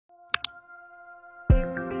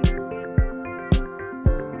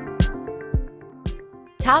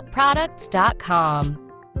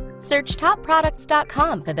TopProducts.com. Search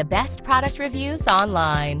TopProducts.com for the best product reviews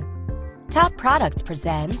online. Top Products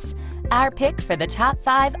presents our pick for the top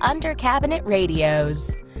 5 under-cabinet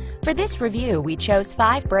radios. For this review, we chose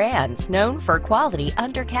 5 brands known for quality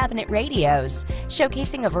under-cabinet radios,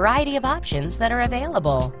 showcasing a variety of options that are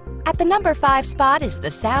available. At the number 5 spot is the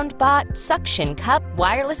SoundBot Suction Cup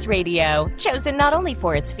Wireless Radio, chosen not only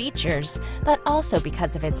for its features, but also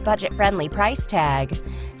because of its budget-friendly price tag.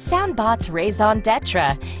 SoundBot's raison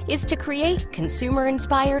d'etre is to create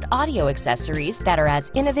consumer-inspired audio accessories that are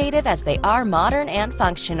as innovative as they are modern and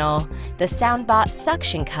functional. The SoundBot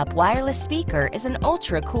Suction Cup Wireless Speaker is an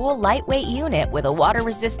ultra-cool, lightweight unit with a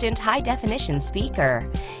water-resistant, high-definition speaker.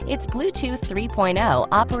 Its Bluetooth 3.0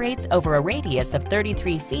 operates over a radius of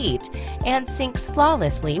 33 feet and syncs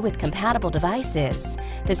flawlessly with compatible devices.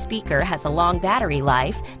 The speaker has a long battery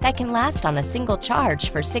life that can last on a single charge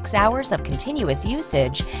for 6 hours of continuous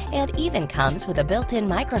usage and even comes with a built-in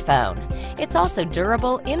microphone. It's also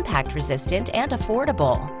durable, impact-resistant, and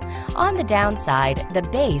affordable. On the downside, the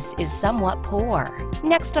bass is somewhat poor.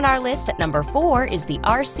 Next on our list at number 4 is the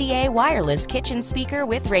RCA Wireless Kitchen Speaker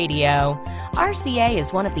with Radio. RCA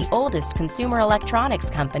is one of the oldest consumer electronics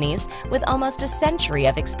companies with almost a century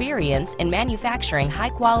of experience in manufacturing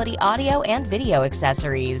high-quality audio and video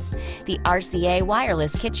accessories. The RCA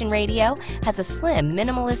Wireless Kitchen Radio has a slim,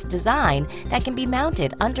 minimalist design that can be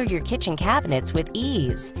mounted under your kitchen cabinets with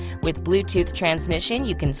ease. With Bluetooth transmission,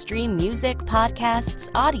 you can stream music, podcasts,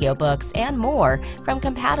 audiobooks, and more from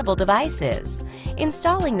compatible devices.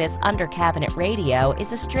 Installing this under-cabinet radio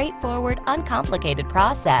is a straightforward, uncomplicated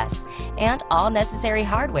process, and all necessary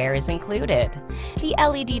hardware is included. The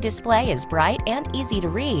LED display is bright and easy to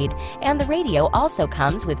read, and the radio also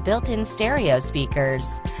comes with built-in stereo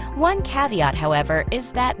speakers. One caveat, however,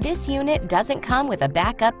 is that this unit doesn't come with a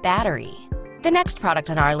backup battery. The next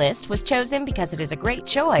product on our list was chosen because it is a great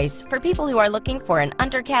choice for people who are looking for an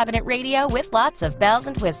under-cabinet radio with lots of bells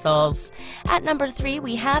and whistles. At number 3,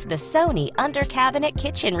 we have the Sony Under-Cabinet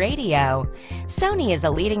Kitchen Radio. Sony is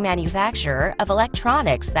a leading manufacturer of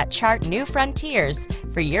electronics that chart new frontiers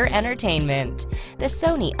for your entertainment. The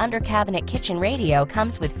Sony Under-Cabinet Kitchen Radio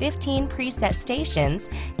comes with 15 preset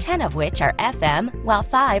stations, 10 of which are FM, while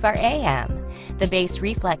 5 are AM. The bass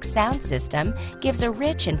reflex sound system gives a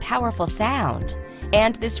rich and powerful sound.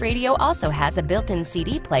 And this radio also has a built-in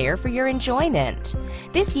CD player for your enjoyment.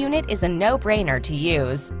 This unit is a no-brainer to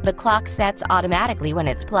use. The clock sets automatically when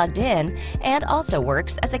it's plugged in and also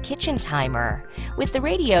works as a kitchen timer. With the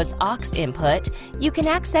radio's aux input, you can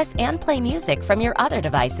access and play music from your other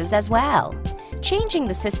devices as well. Changing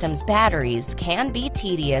the system's batteries can be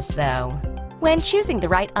tedious, though. When choosing the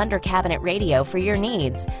right under-cabinet radio for your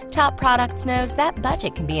needs, Top Products knows that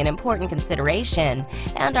budget can be an important consideration,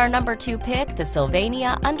 and our number 2 pick, the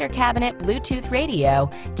Sylvania Under-Cabinet Bluetooth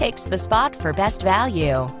Radio, takes the spot for best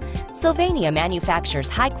value. Sylvania manufactures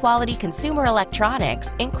high-quality consumer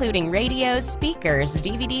electronics, including radios, speakers,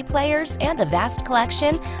 DVD players, and a vast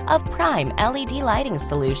collection of prime LED lighting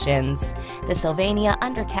solutions. The Sylvania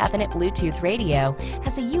Under-Cabinet Bluetooth Radio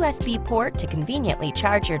has a USB port to conveniently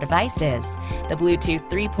charge your devices. The Bluetooth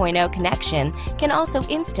 3.0 connection can also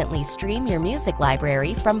instantly stream your music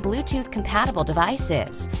library from Bluetooth-compatible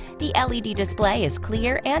devices. The LED display is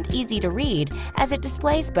clear and easy to read as it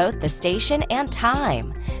displays both the station and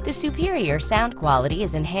time. The superior sound quality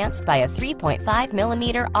is enhanced by a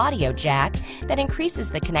 3.5mm audio jack that increases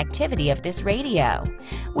the connectivity of this radio.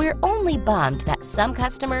 We're only bummed that some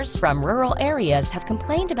customers from rural areas have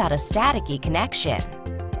complained about a staticky connection.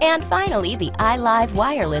 And finally, the iLive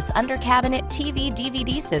Wireless Under-Cabinet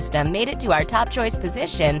TV/DVD system made it to our top choice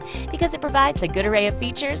position because it provides a good array of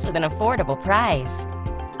features with an affordable price.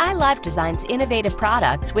 iLive designs innovative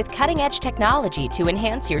products with cutting-edge technology to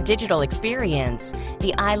enhance your digital experience.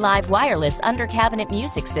 The iLive Wireless Under-Cabinet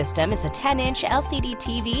Music System is a 10-inch LCD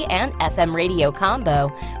TV and FM radio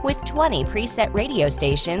combo with 20 preset radio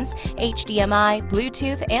stations, HDMI,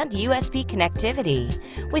 Bluetooth, and USB connectivity.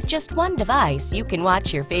 With just one device, you can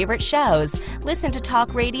watch your favorite shows, listen to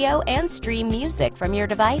talk radio, and stream music from your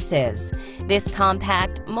devices. This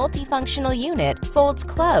compact, multifunctional unit folds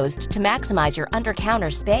closed to maximize your under-counter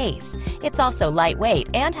space. It's also lightweight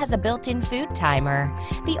and has a built-in food timer.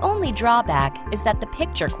 The only drawback is that the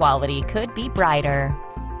picture quality could be brighter.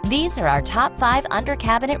 These are our top 5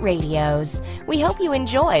 under-cabinet radios. We hope you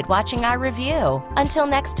enjoyed watching our review. Until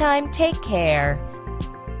next time, take care.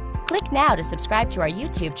 Click now to subscribe to our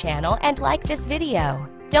YouTube channel and like this video.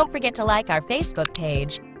 Don't forget to like our Facebook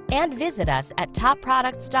page and visit us at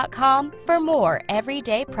TopProducts.com for more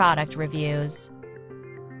everyday product reviews.